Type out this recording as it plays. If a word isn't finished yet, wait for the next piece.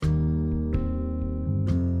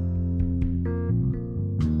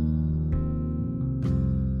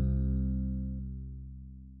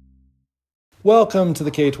Welcome to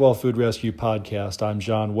the K-12 Food Rescue Podcast. I'm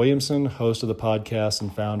John Williamson, host of the podcast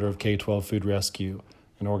and founder of K-12 Food Rescue,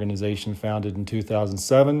 an organization founded in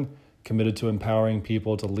 2007, committed to empowering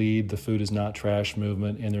people to lead the Food is Not Trash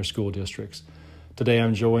movement in their school districts. Today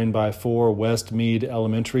I'm joined by 4 Westmeade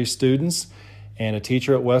Elementary students and a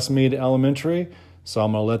teacher at Westmeade Elementary, so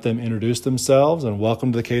I'm going to let them introduce themselves, and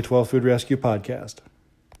welcome to the K-12 Food Rescue Podcast.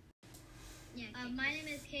 My name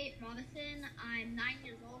is Kate Robinson. I'm 9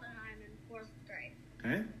 years old and I'm in 4th grade.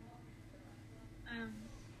 Okay.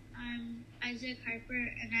 I'm Isaac Harper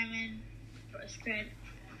and I'm in 4th grade.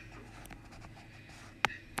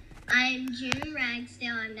 I'm June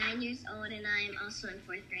Ragsdale. I'm 9 years old and I'm also in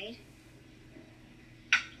 4th grade.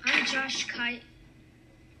 I'm Josh Kaya.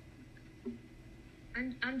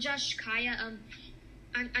 I'm Josh Kaya.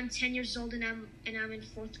 I'm 10 years old and I'm in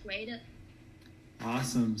 4th grade.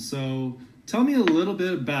 Awesome. So tell me a little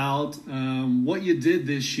bit about what you did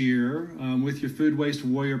this year with your Food Waste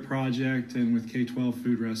Warrior Project and with K-12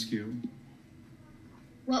 Food Rescue.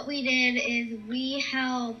 What we did is we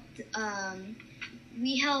helped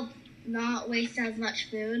not waste as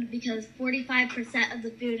much food because 45% of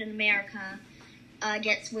the food in America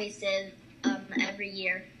gets wasted every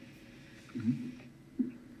year. Mm-hmm.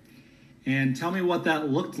 And tell me what that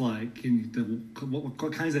looked like, and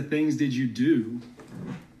what kinds of things did you do?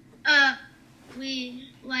 We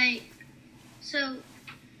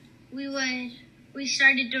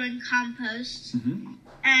started doing compost, Mm-hmm.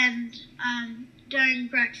 and during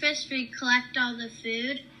breakfast we collect all the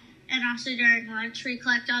food, and also during lunch we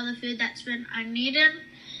collect all the food that's been unneeded.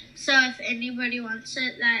 So if anybody wants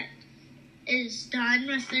it that is done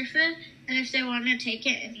with their food, and if they want to take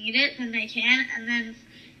it and eat it, then they can, and then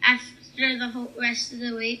after the whole rest of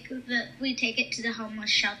the week, we take it to the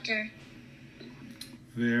homeless shelter.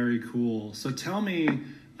 Very cool. So tell me,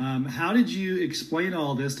 how did you explain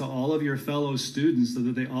all this to all of your fellow students so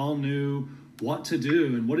that they all knew what to do,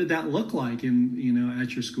 and what did that look like at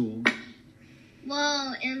your school?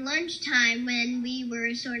 Well, in lunchtime, when we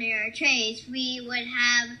were sorting our trays, we would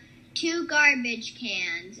have 2 garbage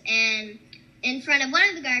cans, and in front of one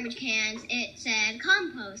of the garbage cans, it said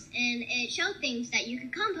compost, and it showed things that you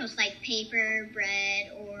could compost, like paper,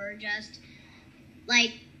 bread, or just,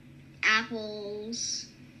 like, apples,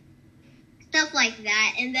 stuff like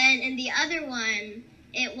that. And then in the other one,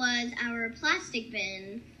 it was our plastic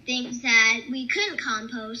bin, things that we couldn't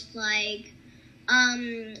compost, like,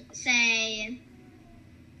 say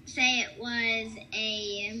it was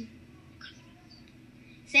a bottle.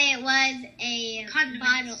 Say it was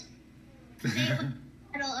a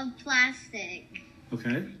bottle of plastic.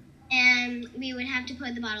 Okay. And we would have to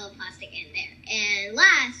put the bottle of plastic in there. And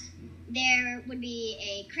last, there would be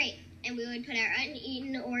a crate, and we would put our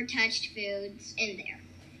uneaten or touched foods in there.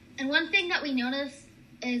 And one thing that we noticed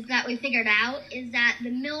is that we figured out is that the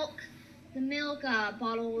milk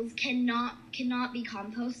bottles cannot be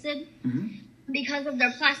composted, Mm-hmm. because of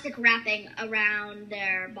their plastic wrapping around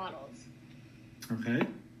their bottles. Okay.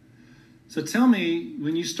 So tell me,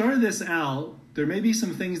 when you started this out, there may be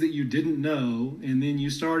some things that you didn't know, and then you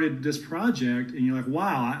started this project, and you're like,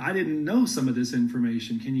 wow, I didn't know some of this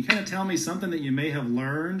information. Can you kind of tell me something that you may have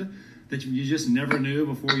learned that you just never knew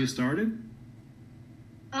before you started?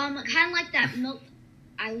 Kind of like that milk.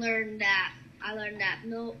 I learned that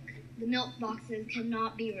the milk boxes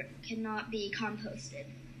cannot be composted.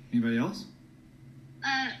 Anybody else?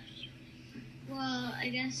 Well, I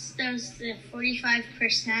guess there's the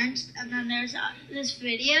 45%, and then there's this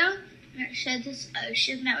video, and it showed this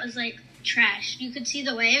ocean that was like trash. You could see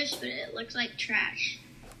the waves, but it looked like trash.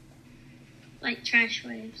 Like trash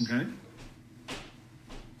waves. Okay.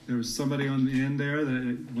 There was somebody on the end there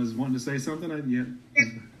that was wanting to say something?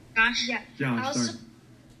 Josh? Yeah.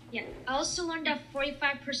 I also learned that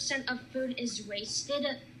 45% of food is wasted.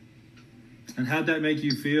 And how'd that make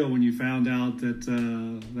you feel when you found out that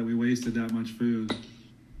we wasted that much food?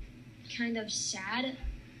 Kind of sad.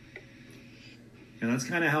 Yeah, that's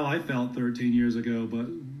kind of how I felt 13 years ago, but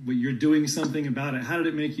you're doing something about it. How did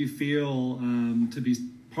it make you feel to be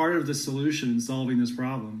part of the solution in solving this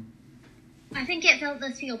problem? I think it felt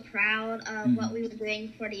us feel proud of what we were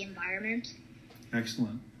doing for the environment.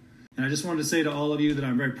 Excellent. And I just wanted to say to all of you that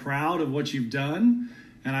I'm very proud of what you've done.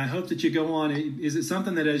 And I hope that you go on. Is it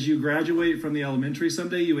something that as you graduate from the elementary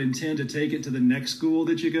someday, you intend to take it to the next school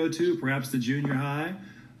that you go to, perhaps the junior high,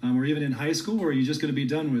 or even in high school, or are you just going to be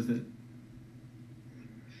done with it?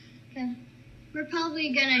 Yeah. We're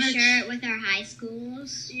probably going to share it with our high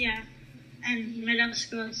schools. Yeah, and middle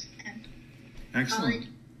schools. And Excellent. college.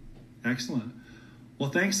 Excellent.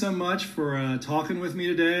 Well, thanks so much for talking with me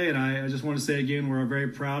today. And I just want to say again, we're very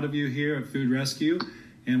proud of you here at Food Rescue.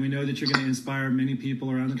 And we know that you're going to inspire many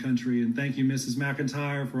people around the country. And thank you, Mrs.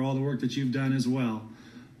 McIntyre, for all the work that you've done as well.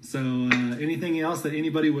 So anything else that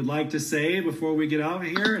anybody would like to say before we get out of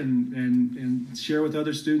here and share with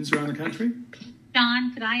other students around the country?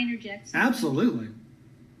 John, could I interject something? Absolutely.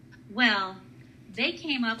 Well, they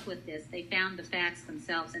came up with this. They found the facts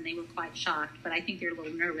themselves, and they were quite shocked. But I think they're a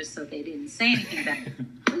little nervous, so they didn't say anything about it.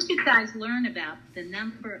 We should guys learn about the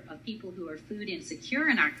number of people who are food insecure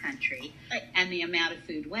in our country and the amount of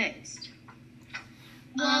food waste.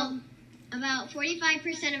 Well, about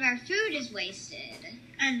 45% of our food is wasted.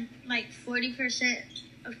 And like 40%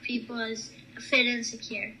 of people is food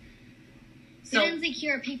insecure. So, Food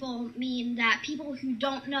insecure people mean that people who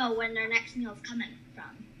don't know when their next meal is coming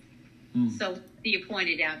from. So you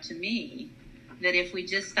pointed out to me that if we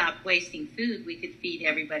just stopped wasting food, we could feed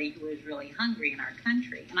everybody who is really hungry in our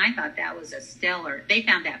country. And I thought that was a stellar, they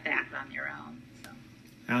found that fact on their own. So.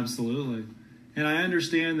 Absolutely. And I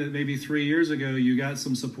understand that maybe 3 years ago you got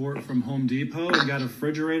some support from Home Depot and got a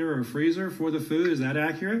refrigerator or freezer for the food. Is that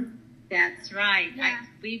accurate? That's right. Yeah.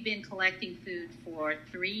 We've been collecting food for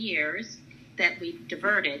 3 years that we've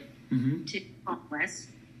diverted to homeless,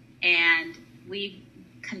 and we've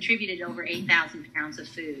contributed over 8,000 pounds of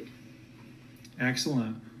food.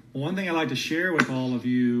 Excellent. Well, one thing I'd like to share with all of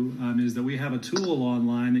you is that we have a tool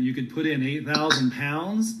online that you could put in 8,000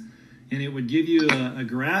 pounds, and it would give you a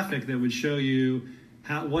graphic that would show you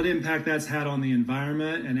what impact that's had on the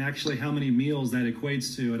environment and actually how many meals that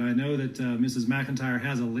equates to. And I know that Mrs. McIntyre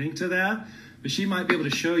has a link to that, but she might be able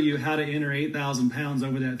to show you how to enter 8,000 pounds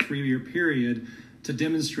over that 3-year period to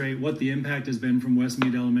demonstrate what the impact has been from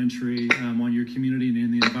Westmeade Elementary on your community and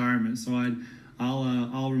in the environment. So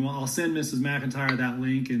I'll send Mrs. McIntyre that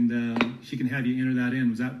link, and she can have you enter that in.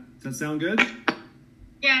 Does that sound good?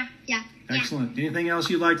 Yeah. Yeah. Excellent. Anything else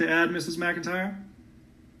you'd like to add, Mrs. McIntyre?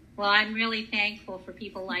 Well, I'm really thankful for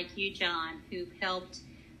people like you, John, who've helped,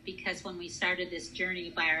 because when we started this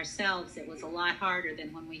journey by ourselves, it was a lot harder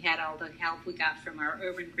than when we had all the help we got from our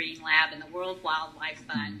Urban Green Lab and the World Wildlife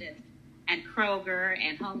Fund and Kroger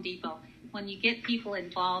and Home Depot. When you get people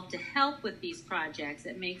involved to help with these projects,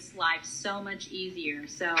 it makes life so much easier.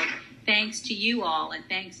 So thanks to you all, and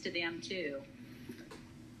thanks to them too.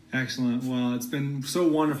 Excellent. Well, it's been so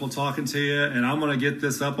wonderful talking to you, and I'm going to get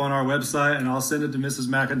this up on our website, and I'll send it to Mrs.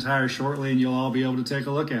 McIntyre shortly, and you'll all be able to take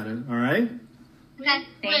a look at it. All right? Thank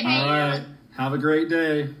you. All right. Have a great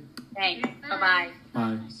day. Thanks. Bye-bye.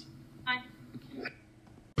 Bye.